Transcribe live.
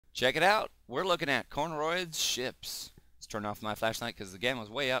Check it out. We're looking at Corneroids ships. Let's turn off my flashlight because the game was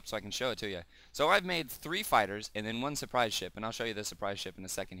way up so I can show it to you. So I've made 3 fighters and then 1 surprise ship, and I'll show you the surprise ship in a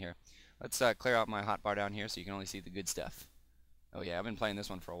second here. Let's clear out my hotbar down here so you can only see the good stuff. Oh yeah, I've been playing this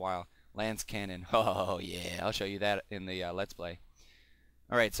one for a while. Lance Cannon. Oh yeah, I'll show you that in the Let's Play.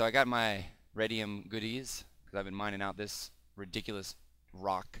 Alright, so I got my radium goodies because I've been mining out this ridiculous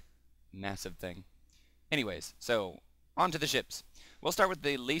rock massive thing. Anyways, so on to the ships. We'll start with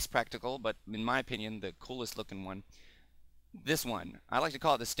the least practical, but in my opinion, the coolest looking one. This one. I like to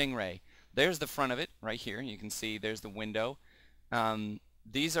call it the Stingray. There's the front of it right here. You can see there's the window.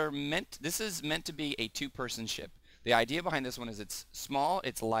 This is meant to be a 2-person ship. The idea behind this one is it's small,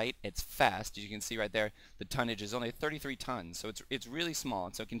 it's light, it's fast. As you can see right there, the tonnage is only 33 tons, so it's really small,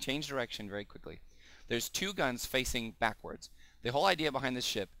 and so it can change direction very quickly. There's 2 guns facing backwards. The whole idea behind this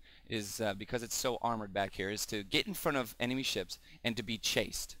ship is, because it's so armored back here, is to get in front of enemy ships and to be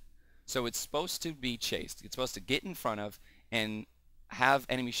chased. So it's supposed to be chased. It's supposed to get in front of and have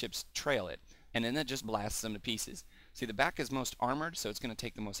enemy ships trail it, and then it just blasts them to pieces. See, the back is most armored, so it's going to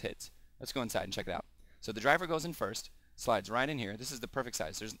take the most hits. Let's go inside and check it out. So the driver goes in first, slides right in here. This is the perfect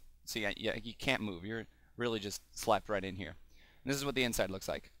size. See, you can't move. You're really just slapped right in here. And this is what the inside looks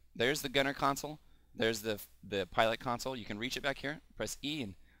like. There's the gunner console. There's the pilot console. You can reach it back here. Press E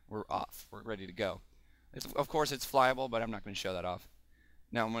and we're off. We're ready to go. Of course, it's flyable, but I'm not going to show that off.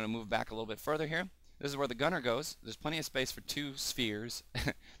 Now I'm going to move back a little bit further here. This is where the gunner goes. There's plenty of space for 2 spheres,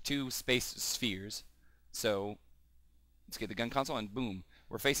 2 space spheres. So let's get the gun console and boom.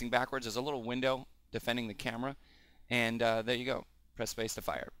 We're facing backwards. There's a little window defending the camera, and there you go. Press space to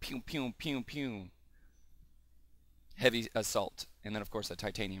fire. Pew, pew, pew, pew. Heavy assault, and then of course a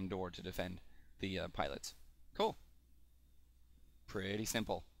titanium door to defend the pilots. Cool. Pretty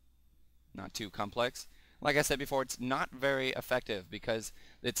simple. Not too complex. Like I said before, it's not very effective because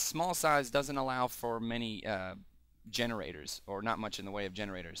its small size doesn't allow for many generators, or not much in the way of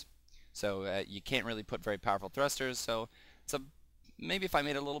generators. So you can't really put very powerful thrusters, so maybe if I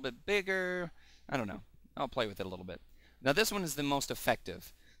made it a little bit bigger, I don't know. I'll play with it a little bit. Now this one is the most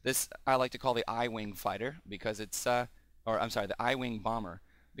effective. This I like to call the I-Wing fighter because it's, the I-Wing bomber,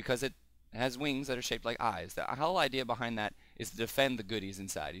 because it has wings that are shaped like eyes. The whole idea behind that is to defend the goodies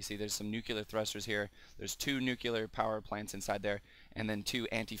inside. You see there's some nuclear thrusters here. There's 2 nuclear power plants inside there, and then 2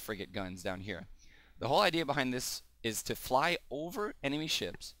 anti-frigate guns down here. The whole idea behind this is to fly over enemy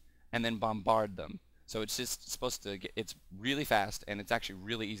ships and then bombard them. So it's just supposed to it's really fast, and it's actually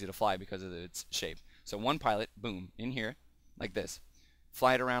really easy to fly because of its shape. So one pilot, boom, in here, like this.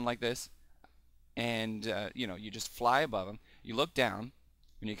 Fly it around like this, and you just fly above them. You look down,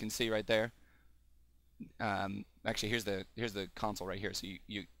 and you can see right there. Actually, here's the console right here. So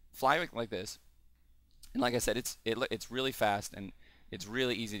you fly like this, and like I said, it's really fast, and it's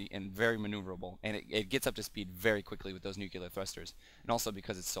really easy and very maneuverable, and it gets up to speed very quickly with those nuclear thrusters, and also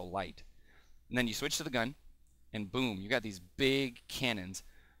because it's so light. And then you switch to the gun, and boom, you got these big cannons,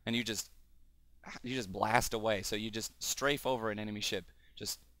 and you just blast away. So you just strafe over an enemy ship,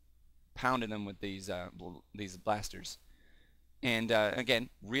 just pounding them with these blasters. And again,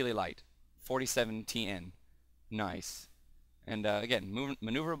 really light, 47 TN, nice. And again,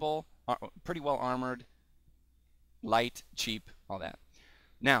 maneuverable, pretty well armored, light, cheap, all that.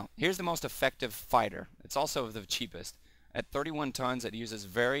 Now, here's the most effective fighter. It's also the cheapest. At 31 tons, it uses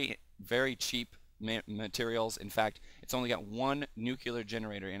very, very cheap materials. In fact, it's only got 1 nuclear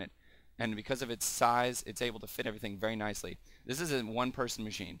generator in it, and because of its size, it's able to fit everything very nicely. This is a 1-person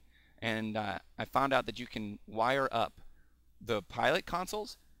machine, and I found out that you can wire up the pilot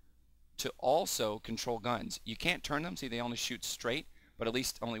consoles to also control guns. You can't turn them, see they only shoot straight, but at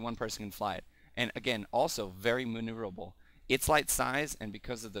least only 1 person can fly it. And again, also very maneuverable. Its light size, and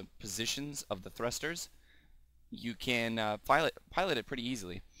because of the positions of the thrusters, you can pilot it pretty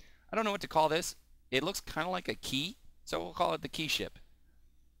easily. I don't know what to call this. It looks kind of like a key, so we'll call it the key ship.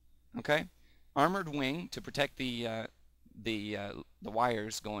 Okay, armored wing to protect the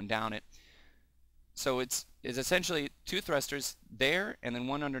wires going down it. So it's essentially 2 thrusters there, and then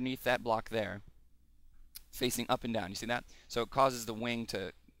 1 underneath that block there, facing up and down. You see that? So it causes the wing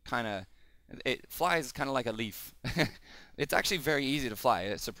to it flies kind of like a leaf. It's actually very easy to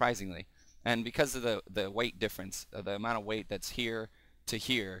fly, surprisingly. And because of the weight difference, the amount of weight that's here to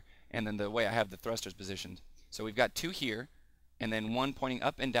here, and then the way I have the thrusters positioned. So we've got 2 here, and then 1 pointing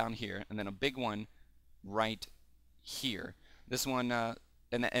up and down here, and then a big one right here. This one,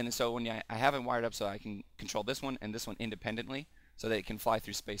 and so when I have it wired up so I can control this one and this one independently, so that it can fly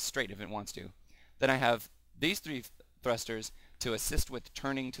through space straight if it wants to. Then I have these 3 thrusters to assist with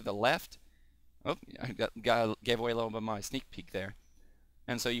turning to the left. Oh, I gave away a little bit of my sneak peek there.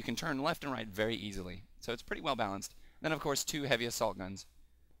 and so you can turn left and right very easily. So it's pretty well balanced. Then of course 2 heavy assault guns.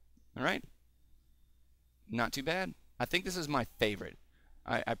 Alright, not too bad. I think this is my favorite.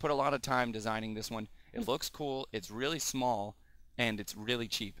 I put a lot of time designing this one. It looks cool, it's really small, and it's really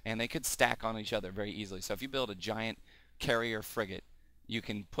cheap. And they could stack on each other very easily. So if you build a giant carrier frigate, you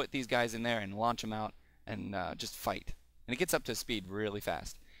can put these guys in there and launch them out and just fight. And it gets up to speed really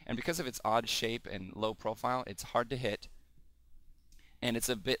fast. And because of its odd shape and low profile, it's hard to hit. And it's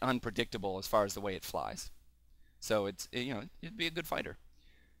a bit unpredictable as far as the way it flies. So it's, you know, it'd be a good fighter.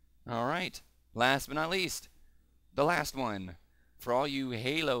 Alright, last but not least, the last one. For all you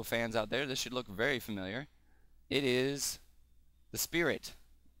Halo fans out there, this should look very familiar. It is the Spirit.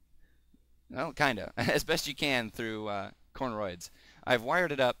 Well, kinda. As best you can through Corneroids. I've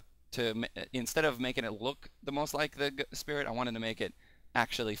wired it up to, instead of making it look the most like the Spirit, I wanted to make it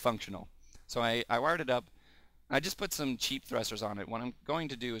actually functional. So I wired it up. I just put some cheap thrusters on it. What I'm going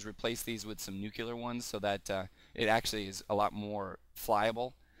to do is replace these with some nuclear ones so that it actually is a lot more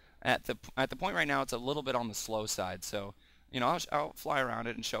flyable. At the point right now, it's a little bit on the slow side, so you know I'll fly around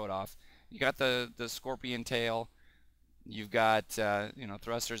it and show it off. You got the scorpion tail. You've got you know,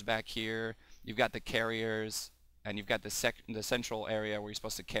 thrusters back here. You've got the carriers, and you've got the central area where you're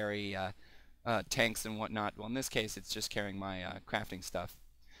supposed to carry tanks and whatnot. Well, in this case, it's just carrying my crafting stuff.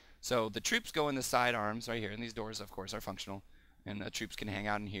 So the troops go in the sidearms right here, and these doors, of course, are functional. And the troops can hang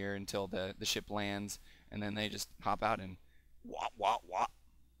out in here until the ship lands, and then they just hop out and wah wah wah.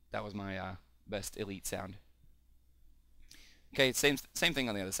 That was my best elite sound. Okay, same thing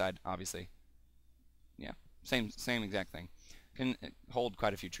on the other side, obviously. Yeah, same exact thing. Can hold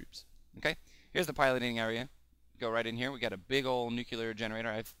quite a few troops. Okay, here's the piloting area. Go right in here. We got a big old nuclear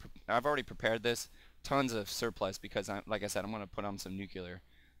generator. I've already prepared this. Tons of surplus because, like I said, I'm going to put on some nuclear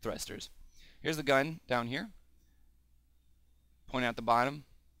thrusters. Here's the gun down here. Point out the bottom.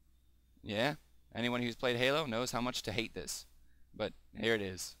 Yeah, anyone who's played Halo knows how much to hate this. But here it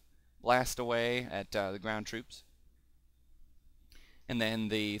is. Blast away at the ground troops. And then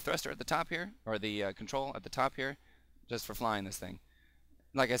the thruster at the top here, or the control at the top here, just for flying this thing.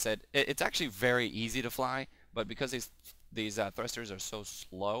 Like I said, it's actually very easy to fly, but because these thrusters are so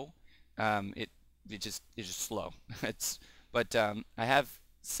slow, it's just slow. But I have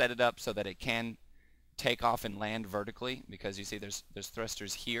set it up so that it can take off and land vertically, because you see there's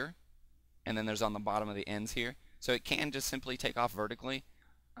thrusters here, and then there's on the bottom of the ends here. So it can just simply take off vertically,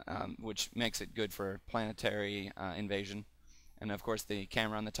 which makes it good for planetary invasion. And of course the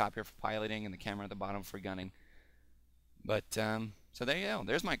camera on the top here for piloting, and the camera at the bottom for gunning. But so there you go.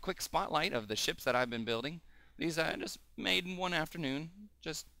 There's my quick spotlight of the ships that I've been building. These I just made in one afternoon,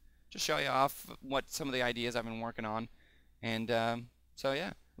 just to show you off what some of the ideas I've been working on. And so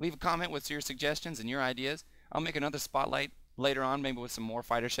yeah, leave a comment with your suggestions and your ideas. I'll make another spotlight later on, maybe with some more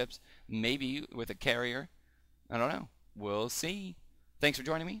fighter ships, maybe with a carrier. I don't know. We'll see. Thanks for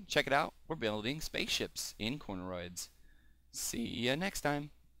joining me. Check it out. We're building spaceships in Corneroids. See ya next time.